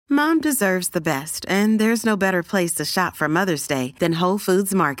Mom deserves the best, and there's no better place to shop for Mother's Day than Whole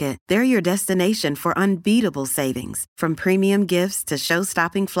Foods Market. They're your destination for unbeatable savings, from premium gifts to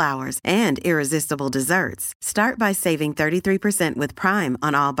show-stopping flowers and irresistible desserts. Start by saving 33% with Prime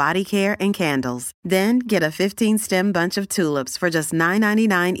on all body care and candles. Then get a 15-stem bunch of tulips for just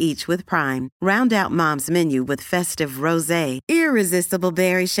 $9.99 each with Prime. Round out Mom's menu with festive rosé, irresistible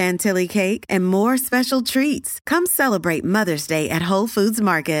berry chantilly cake, and more special treats. Come celebrate Mother's Day at Whole Foods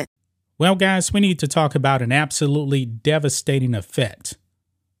Market. Well, guys, we need to talk about an absolutely devastating effect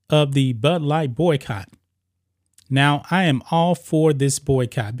of the Bud Light boycott. Now, I am all for this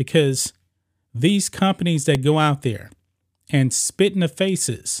boycott because these companies that go out there and spit in the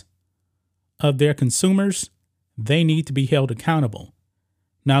faces of their consumers, they need to be held accountable.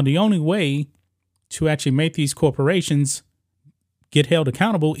 Now, the only way to actually make these corporations get held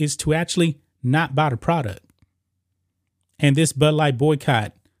accountable is to actually not buy the product. And this Bud Light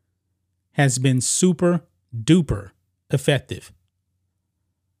boycott has been super duper effective.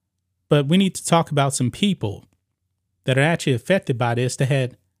 But we need to talk about some people that are actually affected by this that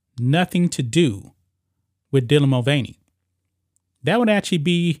had nothing to do with Dylan Mulvaney. That would actually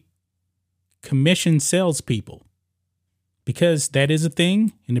be commissioned salespeople, because that is a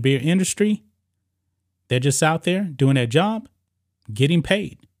thing in the beer industry. They're just out there doing their job, getting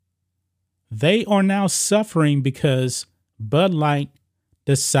paid. They are now suffering because Bud Light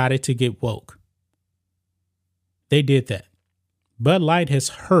decided to get woke. They did that. Bud Light has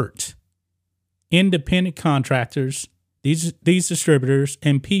hurt independent contractors, these distributors,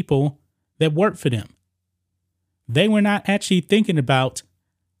 and people that work for them. They were not actually thinking about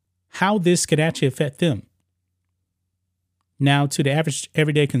how this could actually affect them. Now, to the average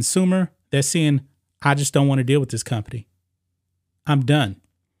everyday consumer, they're saying, I just don't want to deal with this company. I'm done.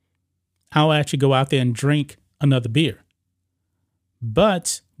 I'll actually go out there and drink another beer.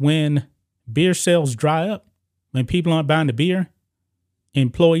 But when beer sales dry up, when people aren't buying the beer,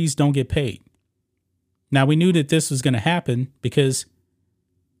 employees don't get paid. Now, we knew that this was going to happen because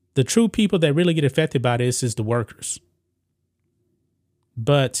the true people that really get affected by this is the workers.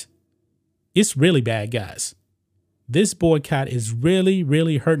 But it's really bad, guys. This boycott is really,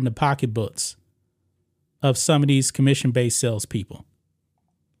 really hurting the pocketbooks of some of these commission-based salespeople.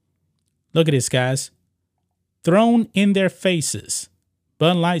 Look at this, guys. Thrown in their faces,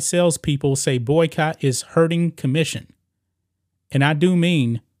 Bud Light salespeople say boycott is hurting commission. And I do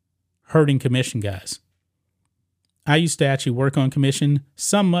mean hurting commission, guys. I used to actually work on commission.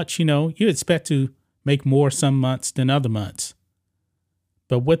 Some months, you expect to make more some months than other months.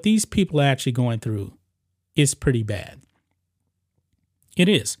 But what these people are actually going through is pretty bad. It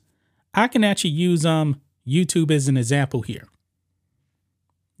is. I can actually use YouTube as an example here.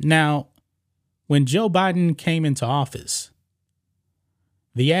 Now, when Joe Biden came into office,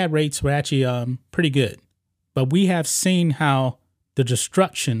 the ad rates were actually pretty good. But we have seen how the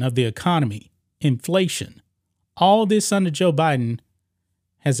destruction of the economy, inflation, all this under Joe Biden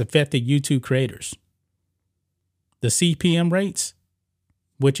has affected YouTube creators. The CPM rates,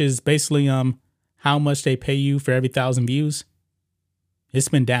 which is basically how much they pay you for every 1,000 views, it's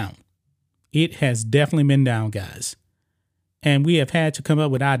been down. It has definitely been down, guys. And we have had to come up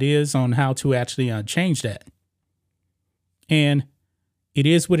with ideas on how to actually change that. And it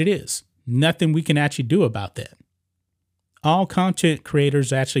is what it is. Nothing we can actually do about that. All content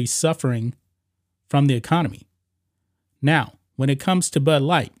creators are actually suffering from the economy. Now, when it comes to Bud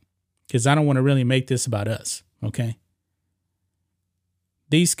Light, because I don't want to really make this about us, okay?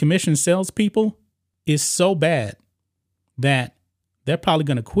 These commission salespeople is so bad that they're probably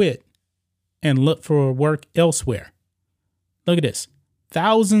going to quit and look for work elsewhere. Look at this.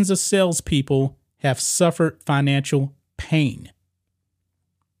 Thousands of salespeople have suffered financial pain.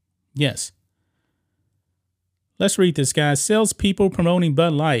 Yes. Let's read this, guys. Salespeople promoting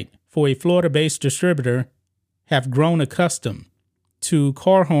Bud Light for a Florida-based distributor have grown accustomed to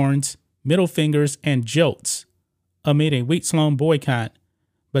car horns, middle fingers, and jolts amid a weeks-long boycott,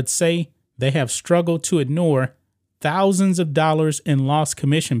 but say they have struggled to ignore thousands of dollars in lost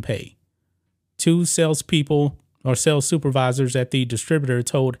commission pay. Two salespeople or sales supervisors at the distributor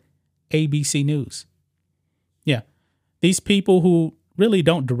told ABC News. Yeah, these people who really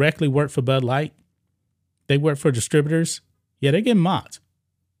don't directly work for Bud Light, they work for distributors. Yeah, they get mocked.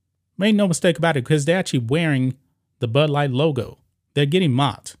 Make no mistake about it, because they're actually wearing the Bud Light logo. They're getting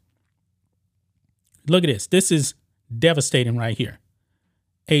mocked. Look at this. This is devastating right here.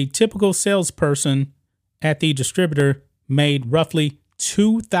 A typical salesperson at the distributor made roughly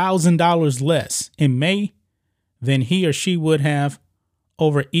 $2,000 less in May than he or she would have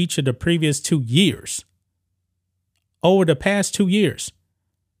over each of the previous 2 years. Over the past 2 years,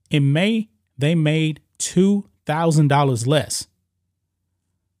 In May, they made $2,000 less,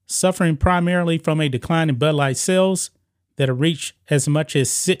 suffering primarily from a decline in Bud Light sales that have reached as much as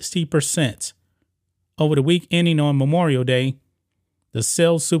 60% over the week ending on Memorial Day. The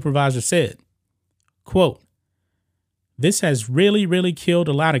sales supervisor said, quote, "This has really killed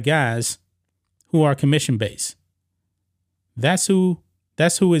a lot of guys who are commission-based. That's who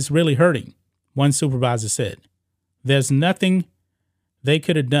is really hurting," one supervisor said. "There's nothing they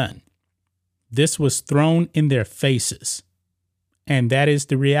could have done. This was thrown in their faces." And that is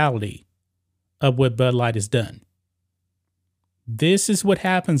the reality of what Bud Light has done. This is what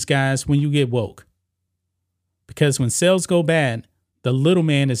happens, guys, when you get woke. Because when sales go bad, the little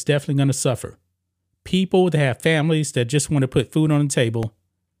man is definitely going to suffer. People that have families that just want to put food on the table.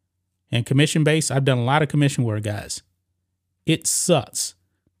 And commission-based, I've done a lot of commission work, guys. It sucks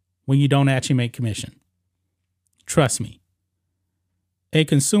when you don't actually make commission. Trust me. A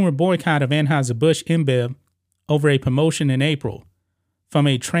consumer boycott of Anheuser-Busch InBev over a promotion in April from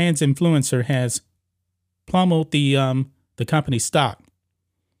a trans influencer has plummeled the company's stock.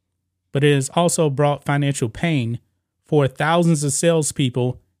 But it has also brought financial pain for thousands of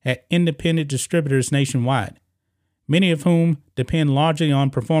salespeople at independent distributors nationwide, many of whom depend largely on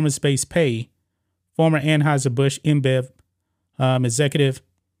performance-based pay. Former Anheuser-Busch InBev executive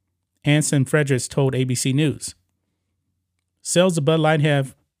Anson Fredericks told ABC News. Sales of Bud Light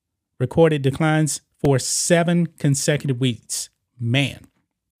have recorded declines for 7 consecutive weeks. Man.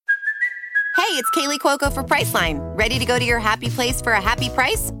 Hey, it's Kaylee Cuoco for Priceline. Ready to go to your happy place for a happy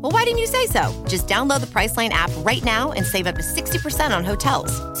price? Well, why didn't you say so? Just download the Priceline app right now and save up to 60% on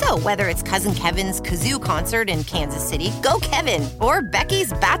hotels. So whether it's Cousin Kevin's Kazoo Concert in Kansas City, go Kevin, or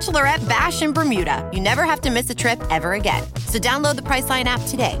Becky's Bachelorette Bash in Bermuda, you never have to miss a trip ever again. So download the Priceline app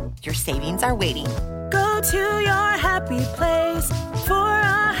today. Your savings are waiting. Go to your happy place for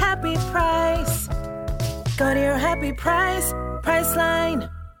a happy price. Go to your happy price,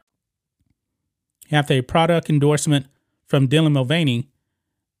 Priceline. After a product endorsement from Dylan Mulvaney,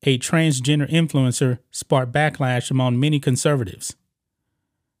 a transgender influencer, sparked backlash among many conservatives.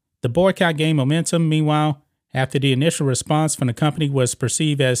 The boycott gained momentum, meanwhile, after the initial response from the company was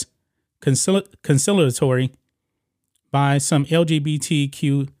perceived as conciliatory by some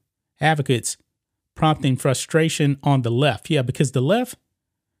LGBTQ advocates, prompting frustration on the left. Yeah, because the left,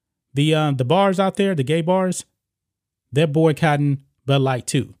 the bars out there, the gay bars, they're boycotting Bud Light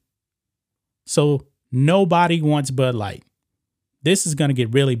too. So nobody wants Bud Light. This is going to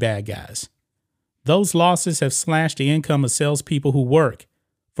get really bad, guys. Those losses have slashed the income of salespeople who work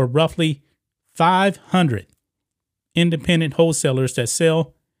for roughly 500 independent wholesalers that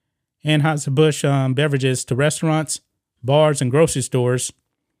sell Anheuser-Busch beverages to restaurants, bars, and grocery stores,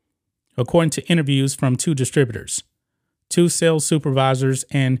 according to interviews from 2 distributors, 2 sales supervisors,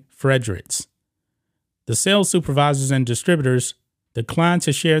 and Fredericks. The sales supervisors and distributors declined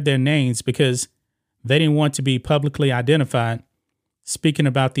to share their names because they didn't want to be publicly identified, speaking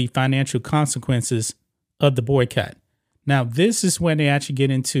about the financial consequences of the boycott. Now, this is when they actually get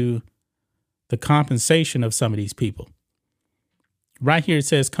into the compensation of some of these people. Right here it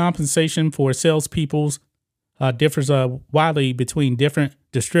says compensation for salespeople differs widely between different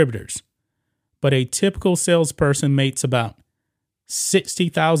distributors, but a typical salesperson makes about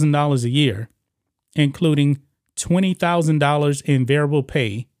 $60,000 a year, including $20,000 in variable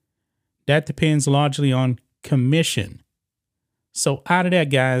pay. That depends largely on commission. So out of that,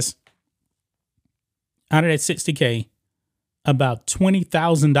 guys, out of that $60K, about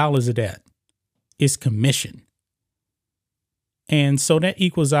 $20,000 of that is commission. And so that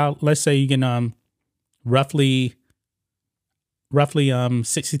equals out, let's say you get roughly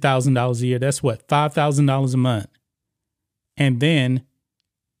 $60,000 a year. That's what, $5,000 a month. And then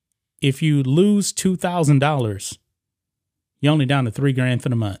if you lose $2,000, you're only down to $3,000 for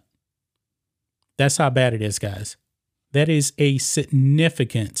the month. That's how bad it is, guys. That is a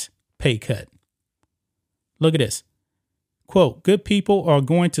significant pay cut. Look at this. Quote, good people are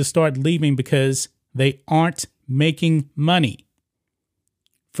going to start leaving because they aren't making money,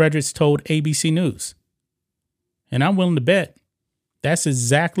 Fredericks told ABC News. And I'm willing to bet that's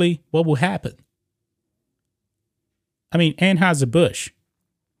exactly what will happen. I mean, Anheuser-Busch,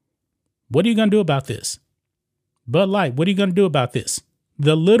 what are you going to do about this? Bud Light, what are you going to do about this?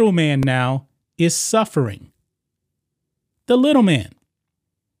 The little man now is suffering. The little man.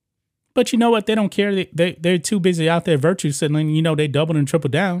 But you know what? They don't care. They're too busy out there virtue signaling. You know, they doubled and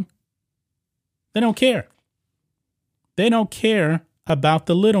tripled down. They don't care. They don't care about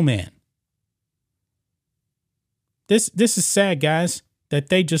the little man. This is sad, guys, that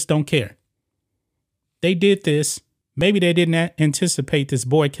they just don't care. They did this Maybe they didn't anticipate this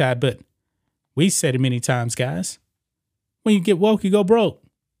boycott, but we said it many times, guys. When you get woke, you go broke.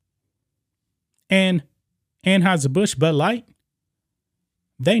 And Anheuser-Busch, Bud Light,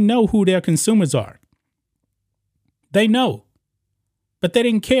 they know who their consumers are. They know, but they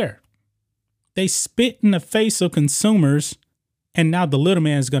didn't care. They spit in the face of consumers, and now the little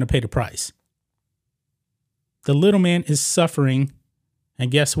man is going to pay the price. The little man is suffering,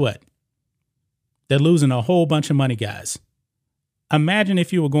 and guess what? They're losing a whole bunch of money, guys. Imagine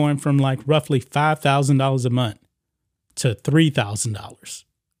if you were going from like roughly $5,000 a month to $3,000.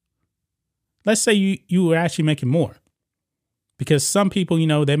 Let's say you were actually making more. Because some people,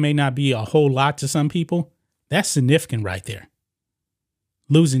 there may not be a whole lot to some people. That's significant right there.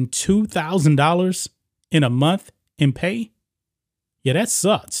 Losing $2,000 in a month in pay? Yeah, that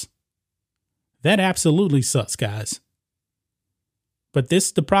sucks. That absolutely sucks, guys. But this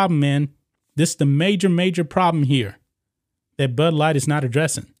is the problem, man. This is the major problem here that Bud Light is not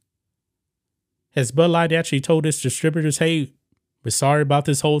addressing. Has Bud Light actually told its distributors, hey, we're sorry about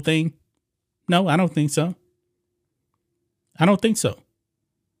this whole thing? No, I don't think so. I don't think so.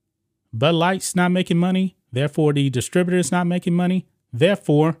 Bud Light's not making money. Therefore, the distributor's not making money.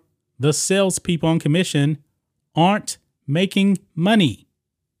 Therefore, the salespeople on commission aren't making money.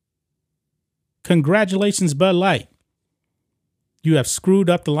 Congratulations, Bud Light. You have screwed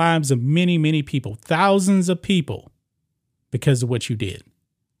up the lives of many people, thousands of people, because of what you did.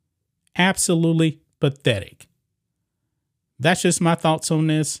 Absolutely pathetic. That's just my thoughts on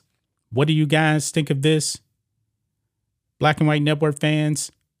this. What do you guys think of this? Black and White Network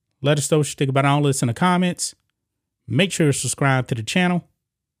fans, let us know what you think about all this in the comments. Make sure to subscribe to the channel.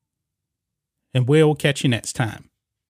 And we'll catch you next time.